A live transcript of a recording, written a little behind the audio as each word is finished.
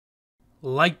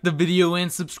Like the video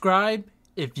and subscribe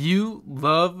if you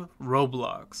love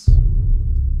Roblox.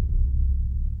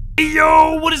 Hey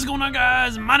yo, what is going on,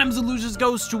 guys? My name is Illusion's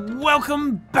Ghost.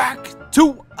 Welcome back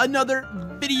to another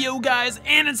video, guys.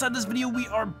 And inside this video, we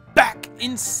are back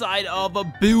inside of a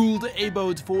build a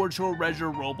boat for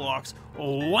treasure Roblox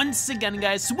once again,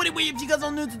 guys. So anyway, if you guys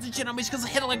are new to the channel, make sure to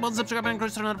hit the like button, subscribe, and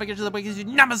turn notifications so that way you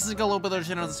not miss a single upload of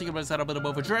channel. The secret way to set up a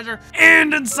boat for treasure.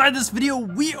 And inside this video,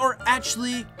 we are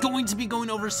actually going to be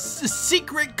going over a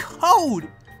secret code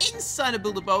inside of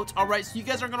Build a Boat. Alright, so you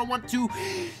guys are going to want to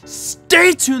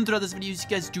stay tuned throughout this video so you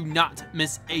guys do not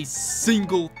miss a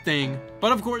single thing.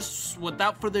 But of course,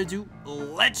 without further ado,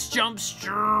 let's jump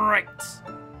straight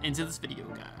into this video,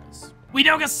 guys. We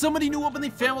now got somebody new up in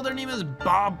the family. Their name is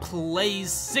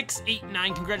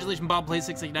BobPlays689. Congratulations,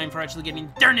 BobPlays689, for actually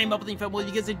getting their name up in the family.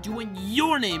 If you guys are doing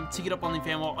your name to get up on the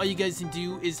family, all you guys can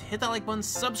do is hit that like button,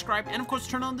 subscribe, and of course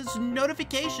turn on those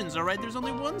notifications. Alright, there's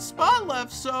only one spot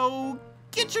left, so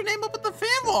get your name up at the fan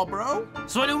wall, bro.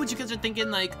 So I know what you guys are thinking,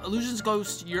 like, Illusion's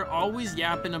Ghost, you're always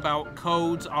yapping about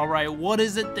codes. All right, what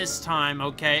is it this time,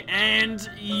 okay? And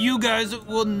you guys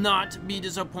will not be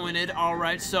disappointed. All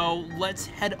right, so let's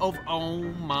head over. Oh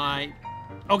my.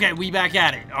 Okay, we back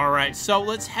at it. All right, so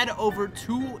let's head over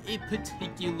to a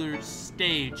particular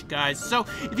stage, guys. So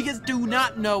if you guys do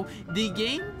not know, the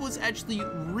game was actually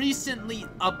recently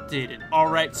updated. All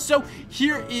right, so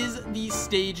here is the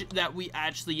stage that we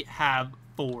actually have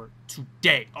for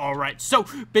today. All right, so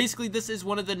basically this is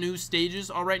one of the new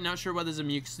stages. All right, not sure why there's a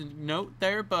music note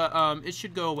there, but it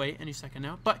should go away any second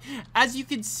now. But as you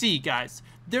can see, guys,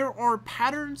 there are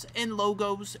patterns and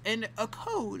logos and a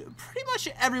code pretty much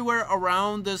everywhere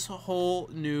around this whole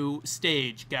new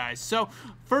stage, guys. So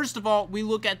first of all, we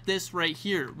look at this right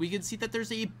here. We can see that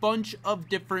there's a bunch of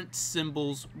different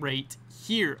symbols right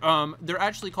here. They're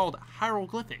actually called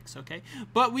hieroglyphics, okay?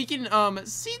 But we can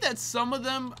see that some of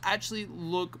them actually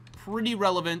look pretty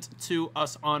relevant to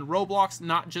us on Roblox,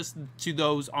 not just to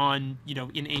those on, you know,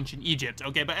 in ancient Egypt,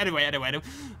 okay? But anyway,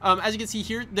 as you can see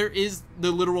here, there is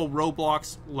the literal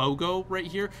Roblox logo right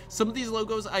here. Some of these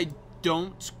logos I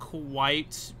don't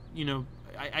quite, you know,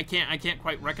 I can't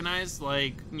quite recognize,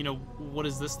 like, you know, what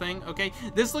is this thing? Okay,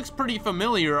 this looks pretty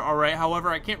familiar, all right. However,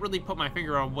 I can't really put my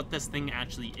finger on what this thing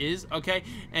actually is, okay?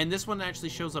 And this one actually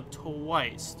shows up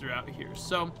twice throughout here,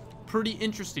 so pretty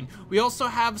interesting. We also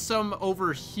have some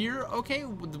over here, okay?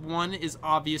 One is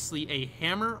obviously a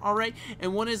hammer, all right,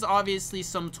 and one is obviously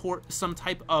some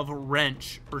type of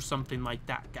wrench or something like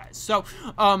that, guys. So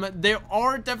they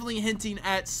are definitely hinting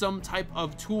at some type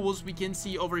of tools. We can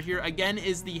see over here again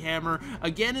is the hammer,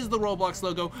 again is the Roblox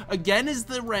logo, again is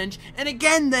the wrench, and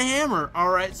again the hammer.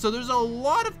 All right, so there's a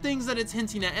lot of things that it's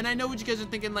hinting at, and I know what you guys are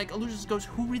thinking, like, Illusion's Ghost,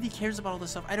 who really cares about all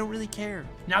this stuff? I don't really care.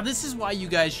 Now this is why you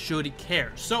guys should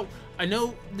care. So I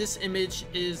know this image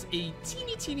is a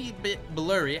teeny bit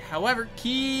blurry, however,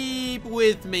 keep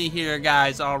with me here,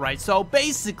 guys. All right, so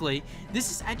basically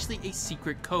this is actually a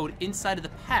secret code inside of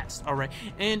the past, all right,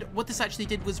 and what this actually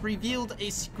did was revealed a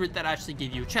secret that actually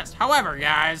gave you a chest. However,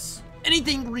 guys,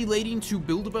 anything relating to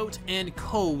Build-A-Boat and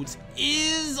codes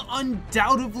is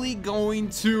undoubtedly going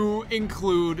to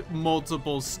include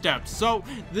multiple steps. So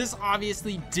this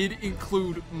obviously did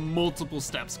include multiple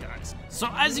steps, guys. So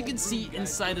as you can see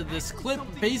inside of this clip,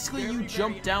 basically you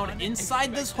jump down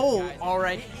inside this hole,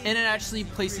 alright, and it actually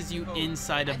places you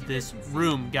inside of this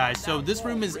room, guys. So this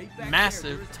room is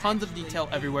massive, tons of detail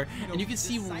everywhere, and you can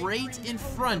see right in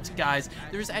front, guys,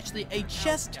 there's actually a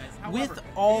chest with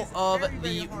all of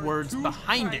the words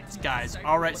behind it, guys.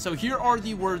 All right, so here are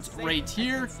the words right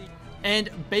here, and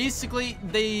basically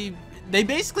they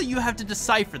basically, you have to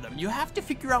decipher them. You have to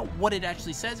figure out what it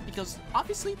actually says, because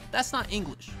obviously that's not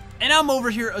English. And I'm over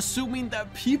here assuming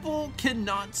that people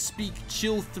cannot speak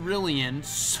Chilthrillian,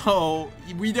 so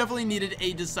we definitely needed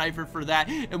a decipher for that.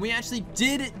 And we actually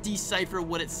did decipher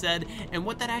what it said, and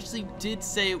what that actually did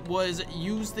say was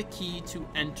use the key to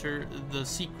enter the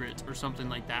secret or something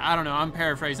like that. I don't know, I'm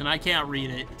paraphrasing, I can't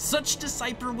read it. Such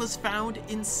decipher was found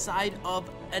inside of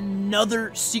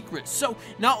another secret. So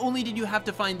not only did you have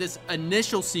to find this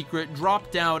initial secret,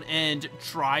 drop down and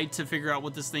try to figure out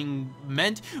what this thing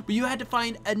meant, but you had to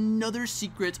find another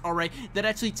secret, all right, that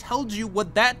actually tells you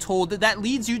what that told, that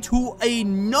leads you to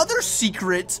another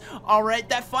secret, all right,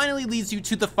 that finally leads you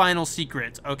to the final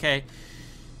secret, okay?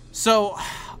 So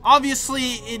obviously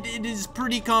it is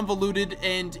pretty convoluted,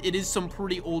 and it is some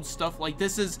pretty old stuff. Like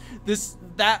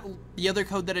the other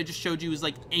code that I just showed you is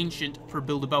like ancient for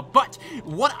Build-A-Bout. But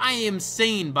what I am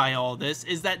saying by all this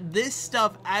is that this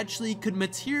stuff actually could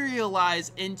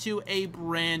materialize into a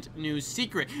brand new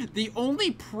secret. The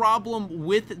only problem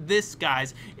with this,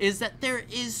 guys, is that there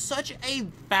is such a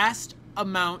vast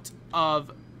amount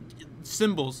of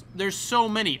symbols. There's so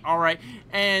many, all right?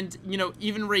 And, you know,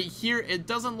 even right here, it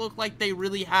doesn't look like they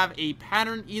really have a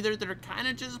pattern either. They're kind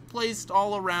of just placed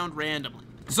all around randomly.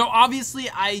 So obviously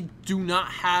I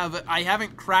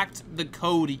haven't cracked the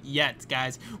code yet,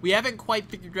 guys. We haven't quite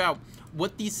figured out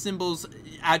what these symbols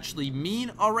actually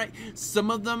mean, all right?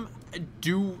 Some of them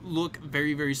do look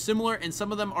very, very similar, and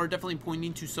some of them are definitely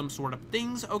pointing to some sort of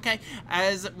things, okay?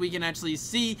 As we can actually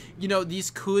see, you know,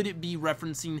 these could be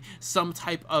referencing some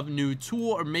type of new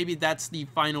tool, or maybe that's the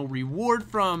final reward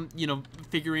from, you know,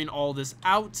 figuring all this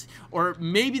out, or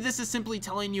maybe this is simply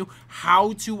telling you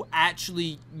how to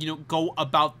actually, you know, go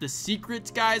about the secrets,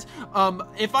 guys.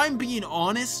 If I'm being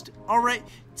honest, all right,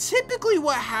 typically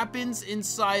what happens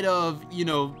inside of, you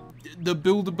know, the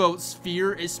Build-A-Boat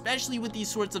sphere, especially with these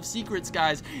sorts of secrets,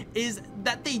 guys, is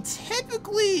that they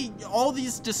typically, all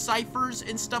these deciphers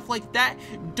and stuff like that,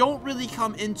 don't really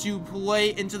come into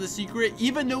play into the secret,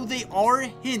 even though they are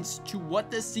hints to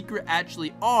what the secret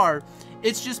actually are.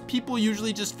 It's just people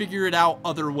usually just figure it out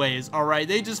other ways, all right?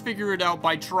 They just figure it out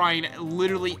by trying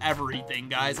literally everything,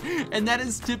 guys. And that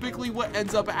is typically what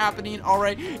ends up happening, all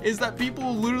right? Is that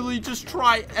people literally just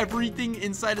try everything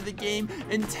inside of the game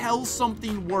until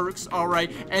something works, all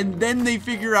right? And then they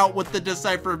figure out what the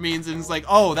decipher means, and it's like,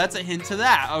 oh, that's a hint to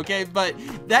that, okay? But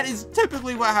that is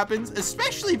typically what happens,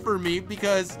 especially for me,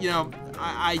 because, you know,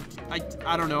 I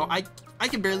don't know, I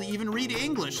can barely even read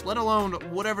English, let alone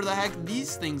whatever the heck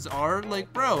these things are.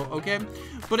 Like, bro, okay?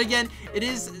 But again, it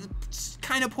is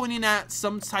kind of pointing at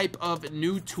some type of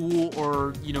new tool,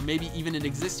 or, you know, maybe even an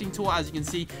existing tool. As you can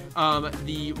see,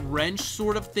 the wrench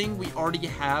sort of thing, we already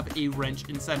have a wrench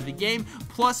inside of the game.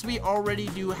 Plus, we already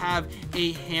do have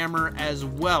a hammer as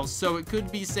well. So it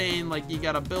could be saying, like, you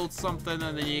gotta build something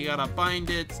and then you gotta bind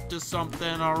it to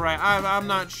something. All right, I'm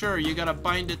not sure. You gotta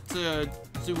bind it to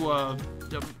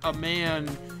a man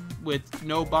with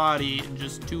no body and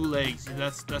just 2 legs.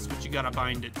 That's what you gotta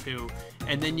bind it to,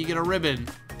 and then you get a ribbon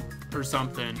or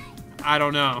something. I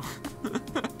don't know.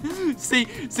 see,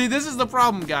 this is the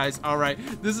problem, guys. All right,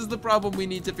 this is the problem we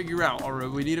need to figure out. All right,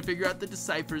 we need to figure out the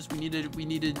deciphers. We need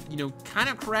to, you know, kind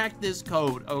of crack this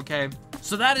code. Okay.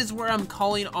 So that is where I'm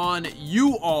calling on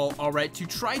you all right, to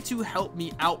try to help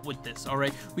me out with this, all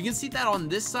right? We can see that on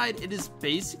this side, it is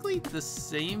basically the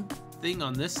same thing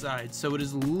on this side. So it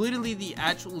is literally the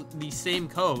same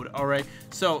code, all right?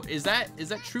 So is that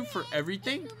true for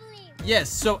everything? Yes,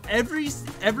 so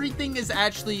everything is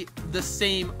actually the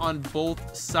same on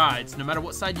both sides. No matter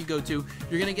what side you go to,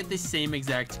 you're gonna get the same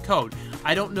exact code.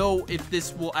 I don't know if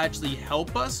this will actually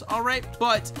help us, all right,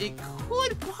 but it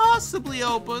could possibly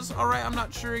help us, all right? I'm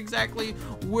not sure exactly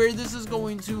where this is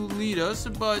going to lead us,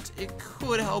 but it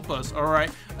could help us, all right?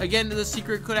 Again, the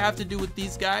secret could have to do with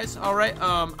these guys, all right?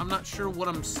 I'm not sure what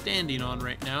I'm standing on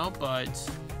right now, but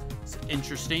it's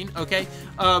interesting, okay?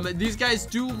 These guys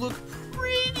do look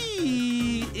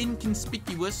pretty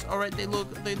inconspicuous, all right? They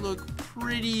look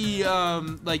pretty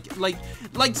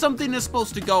like something is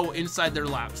supposed to go inside their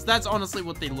laps. That's honestly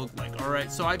what they look like, all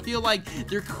right? So I feel like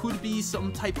there could be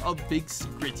some type of big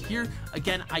secret here.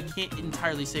 Again, I can't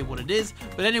entirely say what it is,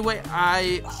 but anyway,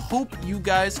 I hope you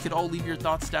guys could all leave your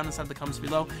thoughts down inside the comments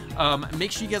below.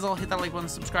 Make sure you guys all hit that like button,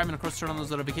 subscribe, and of course turn on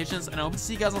those notifications, and I hope to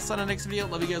see you guys all in the next video.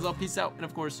 Love you guys all, peace out, and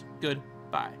of course,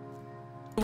 goodbye.